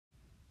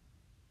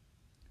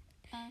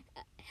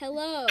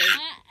Hello. Are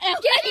you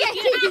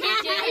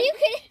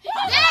kidding?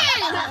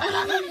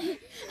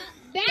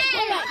 Bad.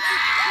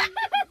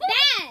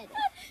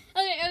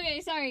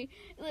 Okay, sorry.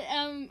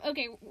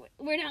 Okay,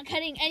 we're not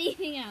cutting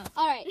anything out.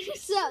 All right.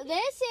 So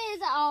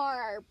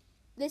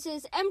this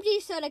is Empty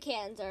Soda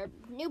Cans, our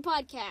new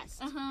podcast.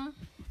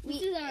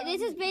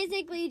 This is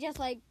basically just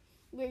like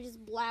we're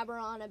just blabber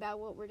on about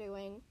what we're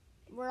doing.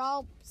 We're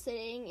all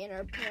sitting in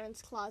our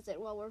parents' closet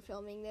while we're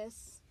filming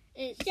this.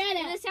 Shut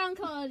up. The sound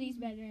quality's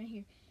better in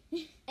here.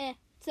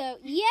 So,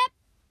 yep.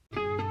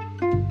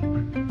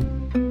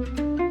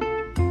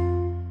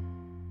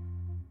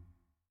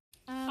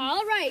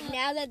 All right,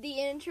 now that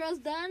the intro's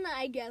done,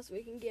 I guess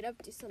we can get up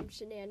to some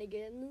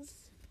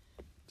shenanigans.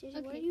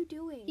 JJ, what are you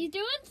doing? He's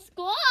doing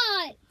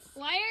squats.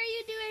 Why are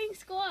you doing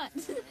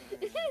squats?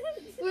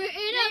 We're in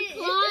a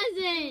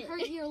closet.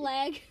 Hurt your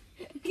leg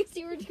because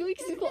you were doing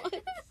squats.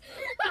 All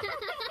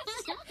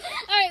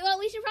right, well,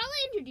 we should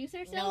probably introduce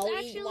ourselves,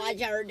 actually.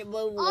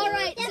 All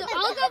right, so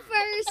I'll go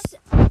first.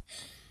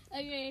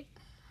 Okay.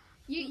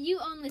 You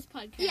own this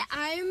podcast. Yeah,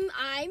 I'm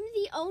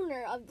the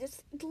owner of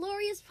this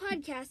glorious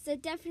podcast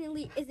that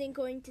definitely isn't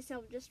going to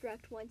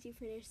self-destruct once you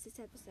finish this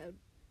episode.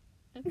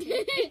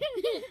 Okay.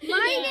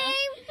 My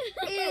name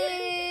is...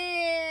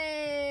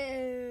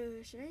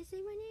 Should I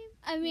say my name?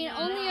 I mean,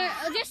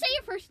 just say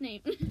your first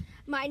name.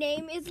 My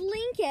name is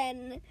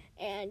Lincoln,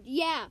 and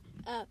yeah,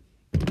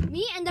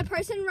 me and the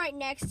person right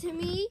next to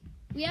me,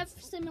 we have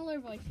similar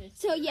voices.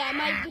 So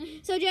yeah,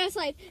 so just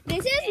like,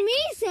 this is me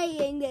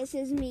saying, this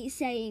is me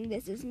saying,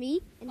 this is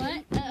me. And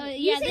what?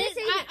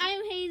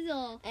 I'm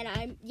Hazel.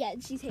 And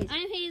she's Hazel.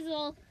 I'm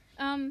Hazel.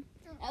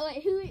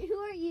 Wait, who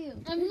are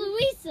you? I'm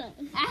Louisa.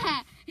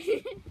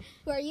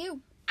 Who are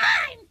you?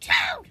 I'm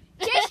Toad.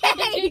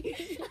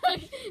 JJ!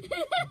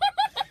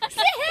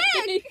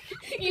 Sick!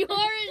 You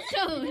are a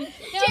Toad.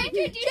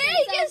 JJ,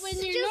 just say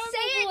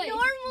it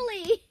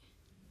normally.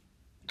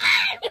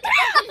 I'm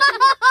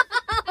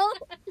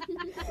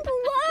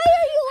Why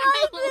are you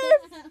like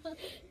this?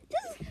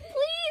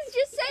 Please,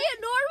 just say it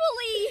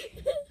normally.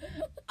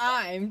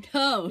 I'm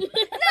Toad. No!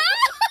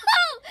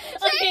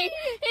 Okay,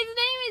 his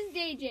name is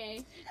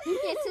JJ.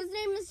 Yes, his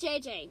name is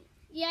JJ.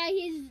 Yeah,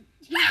 he's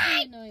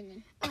really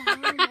annoying. No.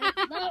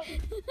 I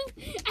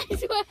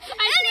swear.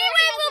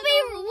 Anyway,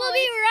 we'll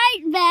be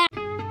right back.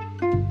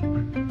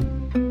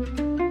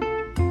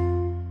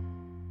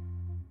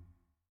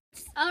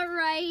 All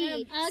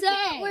right. Okay.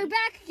 So we're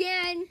back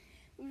again.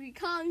 We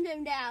calmed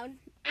him down.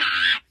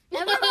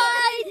 Never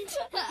mind.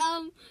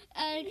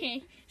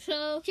 Okay.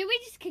 So should we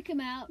just kick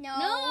him out?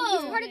 No.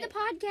 He's part of the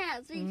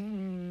podcast.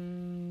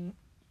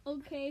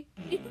 Okay.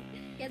 He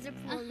has a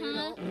poor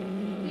noodle.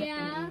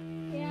 Yeah,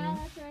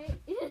 that's right.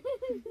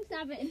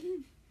 Stop it.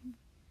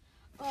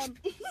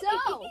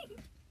 So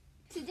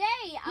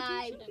today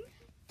I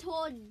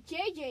told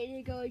JJ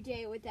to go a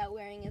day without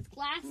wearing his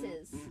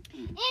glasses.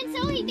 And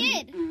so he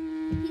did.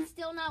 He's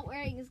still not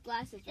wearing his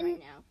glasses right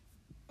now.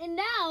 And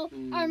now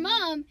our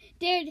mom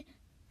dared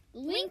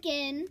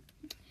Lincoln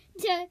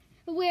to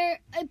wear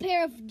a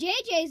pair of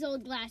JJ's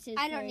old glasses.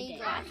 I don't need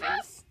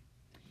glasses.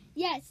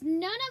 Yes,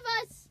 none of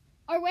us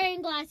are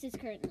wearing glasses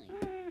currently.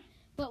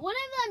 But one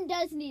of them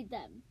does need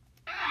them.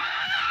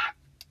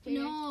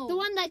 No. The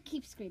one that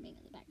keeps screaming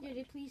in the background.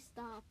 JJ, please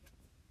stop.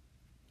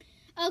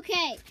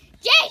 Okay.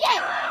 JJ!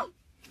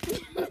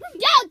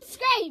 Don't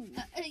scream!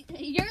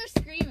 You're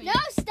screaming. No,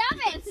 stop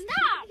it!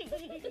 Stop!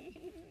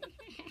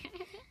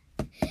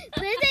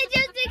 This is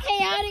just a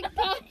chaotic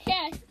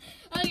podcast.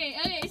 Okay,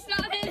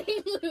 stop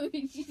hitting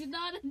Louie. She's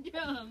not a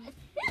drum.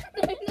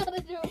 Not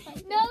a drum.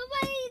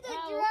 Nobody's a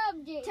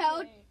drum, JJ.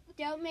 Toad,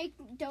 don't make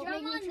me Drum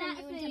on turn that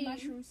you into thing.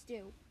 mushroom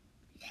stew.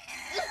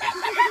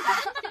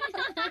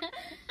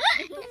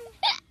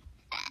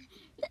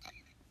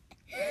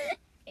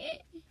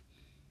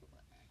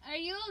 Are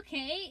you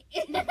okay?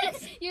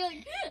 You're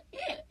like...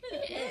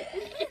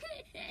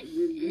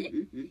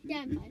 Yeah,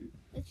 I'm fine.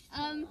 Let's just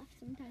laugh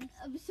sometimes.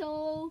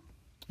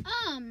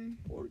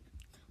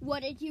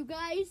 What did you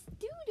guys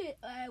do to?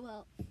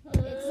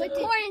 It's with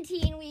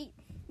quarantine. We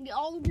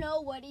all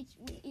know what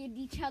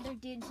each other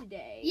did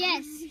today.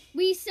 Yes,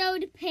 we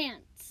sewed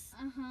pants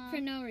for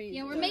no reason.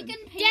 Yeah, we're making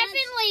pants.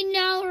 Definitely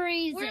no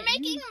reason. We're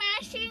making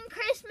matching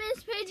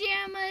Christmas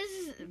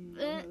pajamas.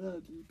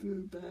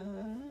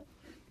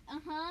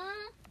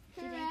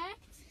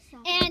 Correct.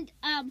 And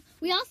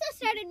we also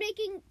started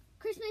making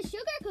Christmas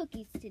sugar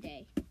cookies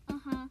today.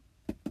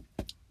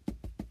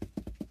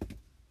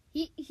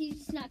 He's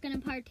just not going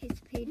to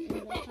participate in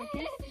the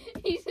podcast.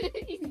 He's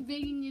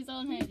banging his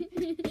own head.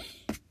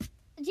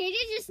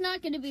 JJ's just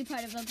not going to be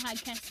part of a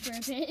podcast for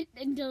a bit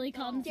until he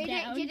calms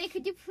down. JJ,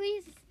 could you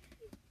please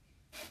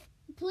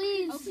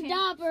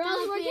Stop, or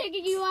else we're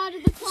kicking you out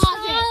of the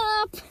closet.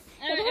 stop?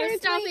 I'm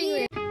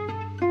stopping.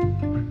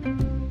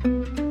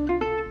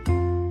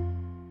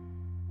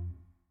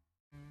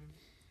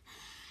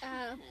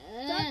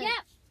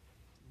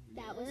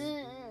 That was.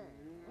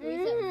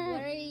 Louisa,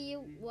 what are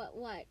you?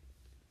 What?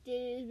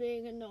 JJ's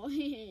being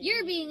annoying.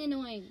 You're being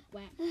annoying.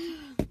 Whack.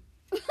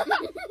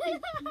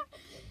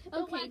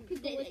 Okay.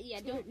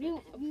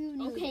 Don't.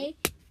 Okay.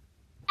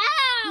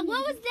 Ah,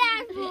 what was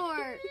that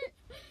for?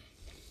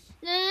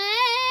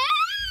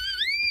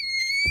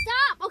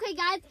 Stop. Okay,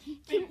 guys,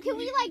 can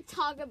we like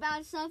talk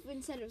about stuff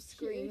instead of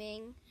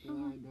screaming?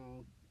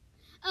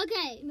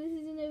 Okay. This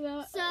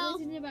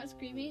isn't about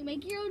screaming.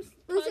 Make your own.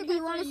 Lucy, do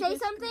you want to say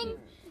something?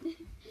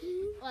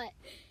 What?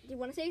 Do you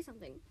want to say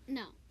something?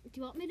 No. Do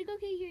you want me to go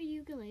get your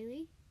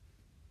ukulele?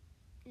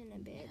 In a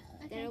bit.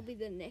 Okay. That'll be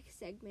the next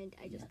segment.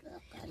 I just. Okay.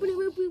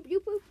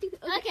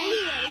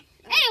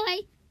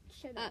 Anyway.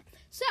 Shut up.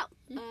 So,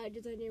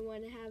 does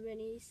anyone have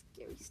any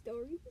scary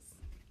stories?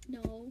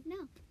 No.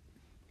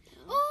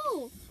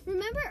 Oh,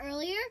 remember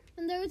earlier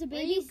when there was a Where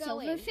are baby you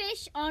going?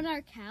 silverfish on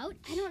our couch?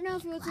 I don't know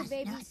if it was a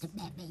baby.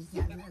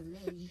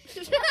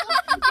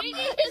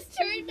 JJ just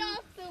turned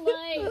off the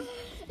light.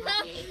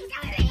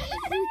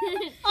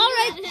 All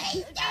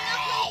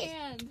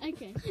right.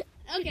 Okay.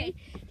 Okay.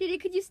 Didi,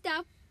 could you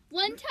stop?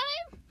 One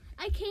time,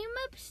 I came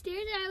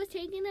upstairs and I was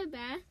taking a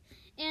bath,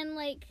 and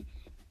like,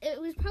 it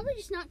was probably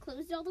just not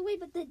closed all the way,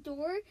 but the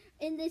door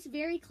in this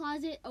very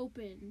closet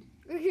opened.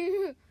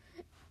 I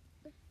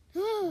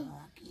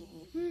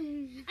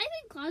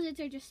think closets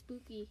are just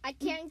spooky. I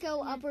can't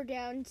go up or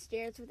down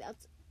stairs without.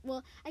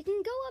 Well, I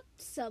can go up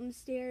some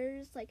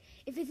stairs, like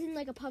if it's in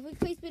like a public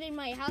place, but in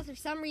my house, for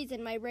some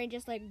reason, my brain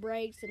just like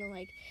breaks and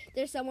like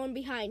there's someone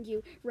behind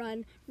you.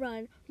 Run,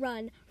 run,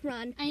 run,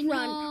 run, I run,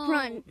 know.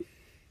 run.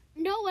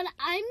 No, when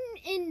I'm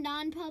in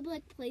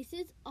non-public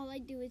places, all I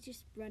do is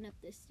just run up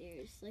the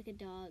stairs like a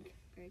dog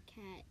or a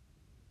cat.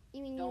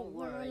 You mean Don't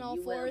you run worry, on all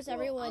you fours? will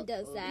Everyone up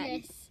does those. that.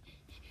 Yes.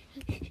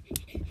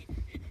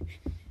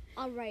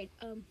 All right.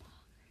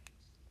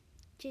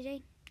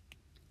 JJ.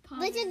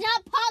 This is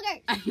not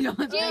Poggers. I don't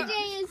think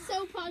JJ is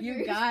so poggers.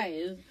 you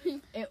guys,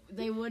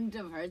 they wouldn't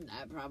have heard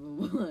that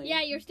probably.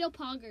 Yeah, you're still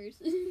poggers.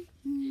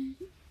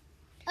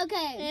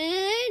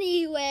 Okay.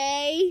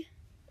 Anyway,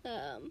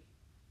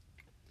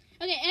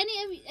 Okay,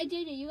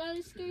 JJ, you got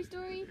a scary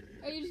story?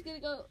 Or are you just gonna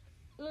go?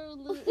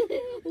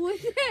 what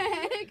the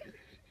heck?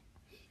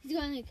 He's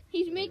going like,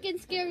 He's making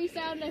scary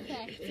sound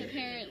effects,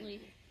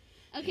 apparently.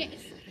 Okay,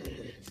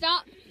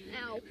 stop.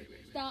 Ow.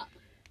 Stop.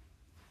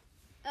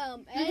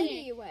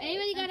 Anyway.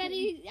 Anybody got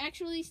any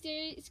actually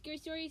scary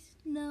stories?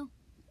 no.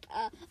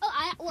 I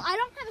don't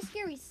have a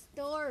scary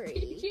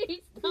story.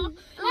 JJ, stop.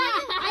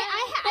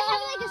 I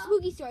have like a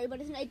spooky story,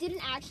 but it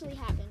didn't actually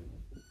happen.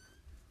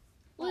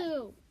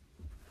 Woo.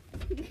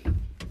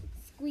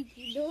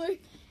 Squeaky door.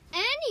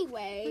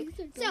 Anyway,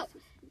 so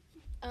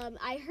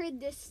I heard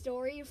this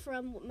story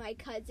from my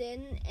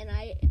cousin, and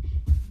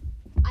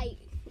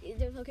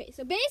okay.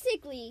 So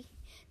basically,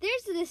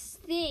 there's this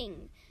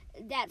thing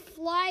that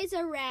flies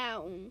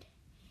around,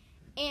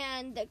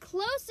 and the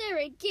closer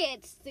it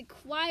gets, the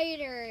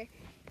quieter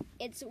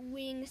its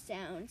wing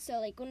sound. So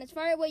like when it's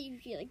far away, you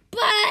hear like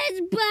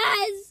buzz,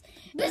 buzz,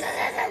 buzz,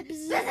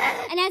 buzz,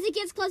 and as it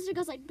gets closer, it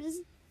goes like buzz,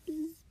 buzz,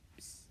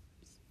 buzz,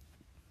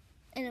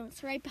 and then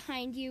it's right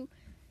behind you.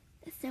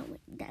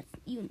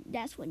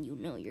 That's when you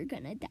know you're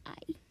gonna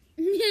die.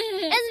 And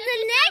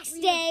the next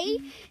day,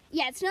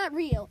 yeah, it's not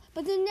real.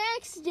 But the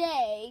next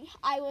day,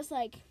 I was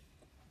like,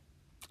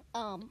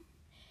 I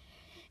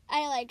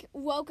like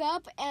woke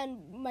up and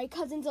my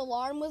cousin's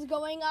alarm was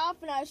going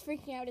off, and I was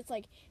freaking out. It's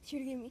like, it's here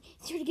to get me.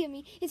 It's here to get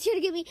me. It's here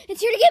to get me.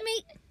 It's here to get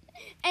me.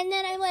 And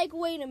then I'm like,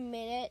 wait a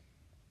minute.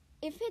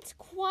 If it's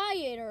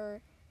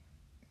quieter,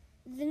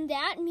 then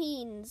that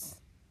means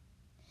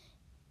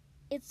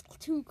it's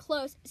too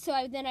close.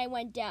 So then I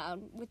went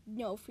down with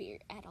no fear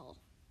at all.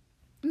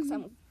 'Cause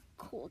I'm a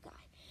cool guy.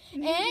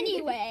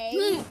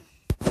 Anyway,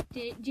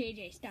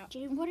 JJ, stop.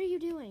 Jay, what are you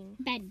doing?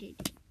 Bad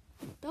JJ.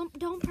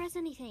 Don't press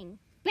anything.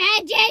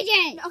 Bad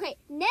JJ. Okay,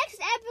 next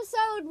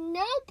episode,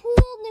 no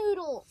pool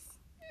noodles.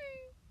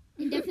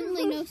 And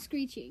definitely no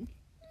screeching.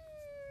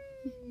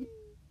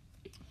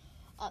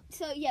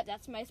 So yeah,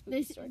 that's my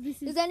spooky story.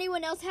 This is Does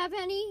anyone else have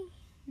any?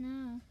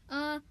 no.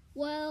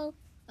 Well,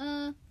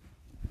 I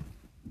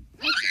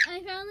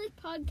found this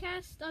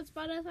podcast on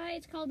Spotify.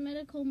 It's called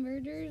Medical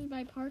Murders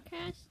by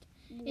Parcast.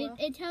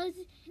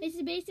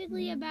 It's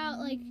basically about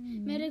like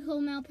medical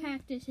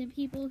malpractice and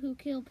people who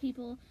kill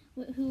people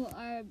who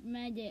are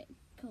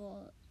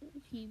medical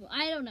people.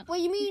 I don't know. Well,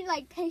 you mean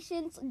like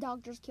patients and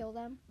doctors kill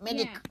them?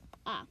 Medic.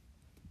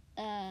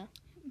 Yeah.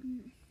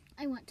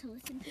 I want to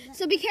listen to that.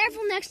 So be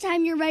careful next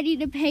time you're ready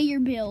to pay your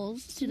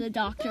bills to the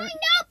doctor.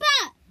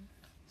 Nopa!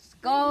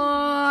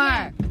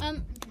 Score!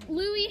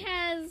 Louie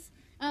has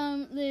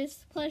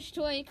this plush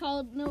toy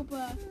called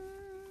Nopa.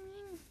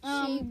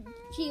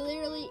 She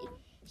literally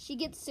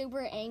gets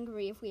super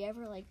angry if we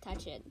ever like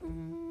touch it.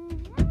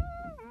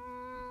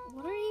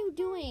 What are you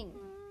doing?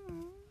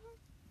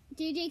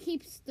 JJ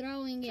keeps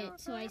throwing it,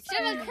 so I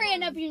Shove a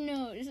crayon up your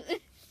nose.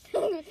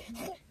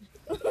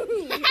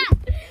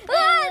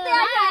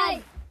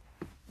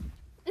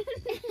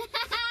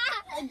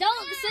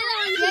 Don't sit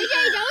on JJ,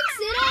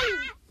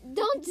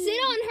 don't sit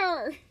on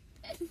her.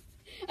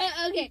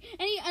 okay.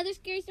 Any other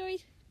scary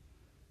stories?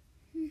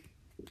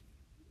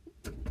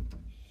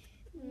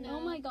 No. Oh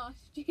my gosh,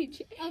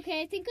 JJ.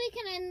 Okay, I think we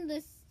can end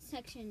this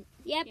section.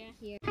 Yep.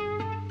 Here.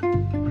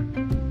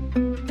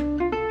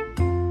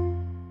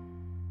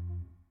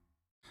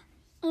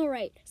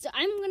 Alright, so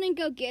I'm gonna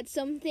go get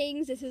some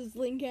things. This is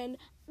Lincoln.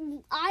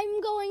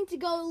 I'm going to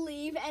go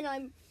leave,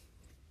 and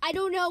I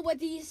don't know what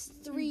these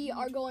three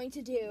are going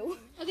to do.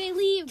 Okay,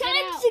 leave. Time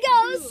Get out. to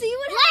go. See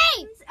what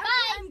happens. Bye.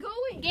 Okay, I'm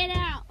going. Get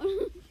out.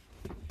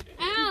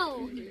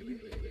 Ow.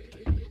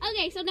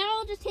 Okay, so now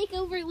I'll just take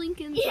over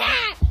Lincoln's.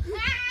 Yeah.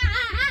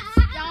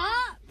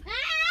 Stop.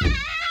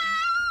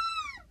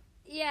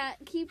 Yeah,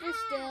 keep her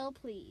still,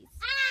 please.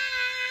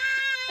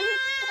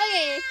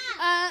 Okay,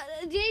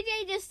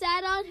 JJ just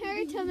sat on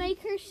her to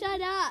make her shut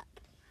up.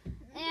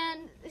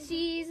 And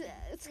she's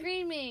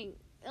screaming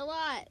a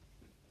lot.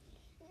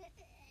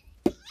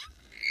 What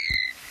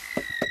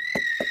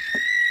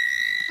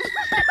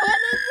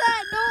is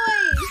that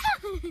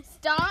noise?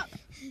 Stop.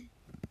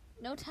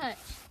 No touch.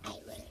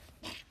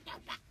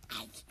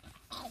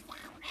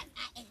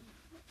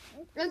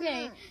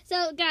 Okay,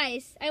 so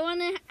guys, I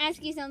want to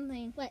ask you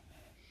something.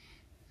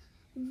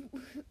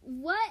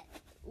 What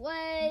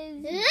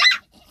was...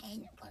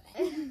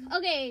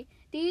 Okay,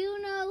 do you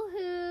know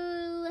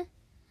who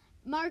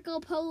Marco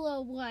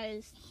Polo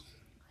was?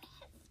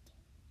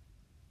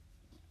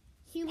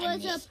 He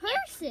was a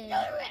person.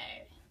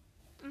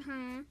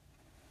 Uh-huh.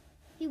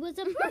 He was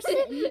a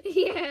person.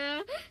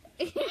 Yeah.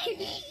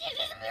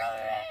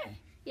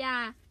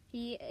 Yeah,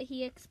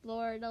 he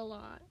explored a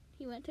lot.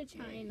 He went to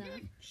China.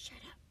 Shut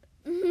up.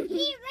 He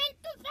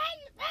went to find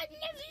the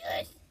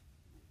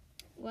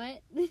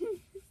What?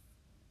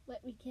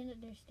 What, we can't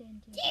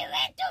understand you. He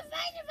went to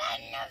find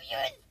of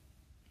yours.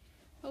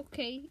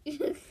 Okay. I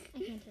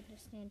can't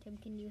understand him.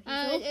 Can you?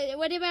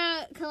 What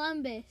about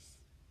Columbus?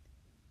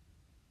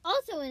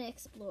 Also an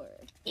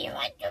explorer. He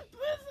went to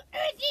prove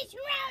Earth is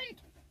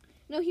round.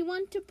 No, he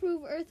wanted to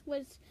prove Earth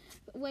was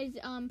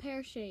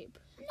pear-shaped.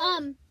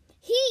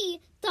 He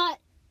thought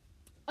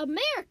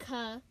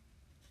America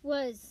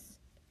was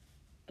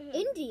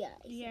India.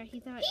 Yeah, he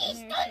thought He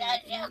America stood was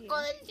on India.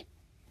 circles.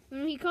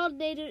 And he called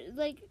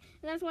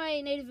that's why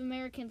Native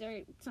Americans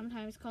are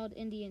sometimes called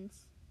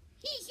Indians.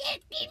 He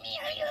said, "Give me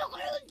all your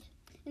gold."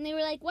 And they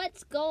were like,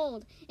 "What's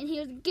gold?" And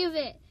he was, "Give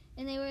it."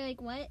 And they were like,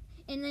 "What?"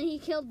 And then he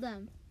killed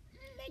them.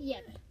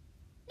 Yep. No,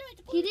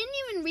 it's He didn't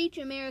even reach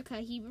America.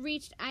 He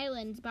reached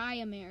islands by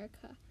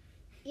America.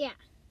 Yeah.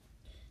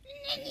 And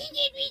then he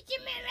did reach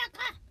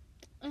America.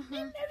 Uh-huh.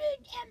 And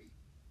married him.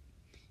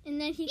 And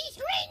then It's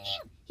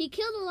raining. he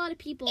killed a lot of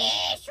people.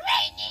 It's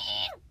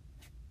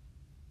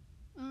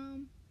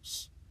raining.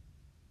 Shh.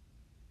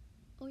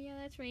 Oh yeah,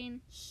 that's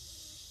rain.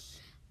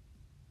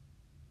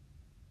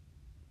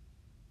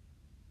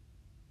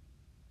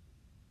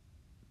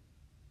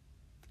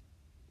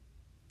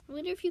 I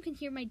wonder if you can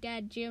hear my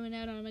dad jamming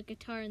out on a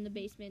guitar in the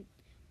basement.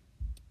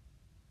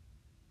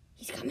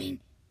 He's coming.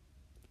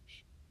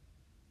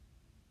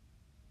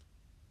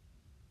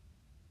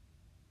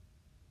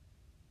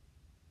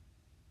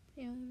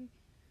 Yeah.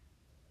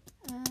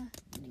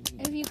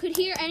 If you could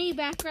hear any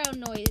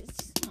background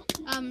noise,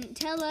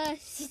 tell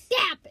us.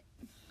 Stop it.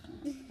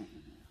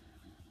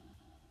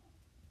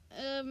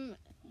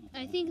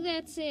 I think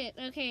that's it.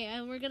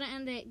 Okay, we're gonna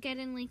end it. Get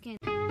in, Lincoln.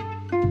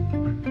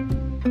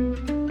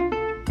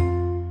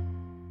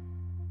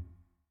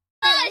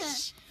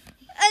 Hush!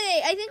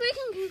 Okay, I think we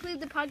can conclude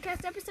the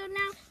podcast episode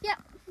now.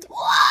 Yep.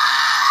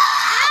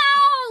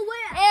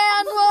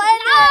 And we'll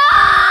end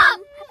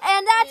it.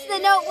 And that's the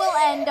note we'll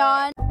end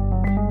on.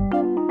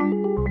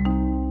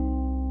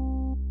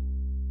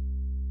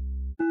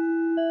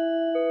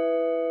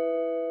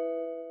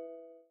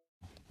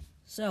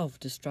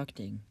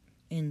 Self-destructing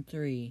in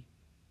 3,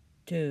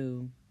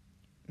 2,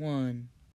 1.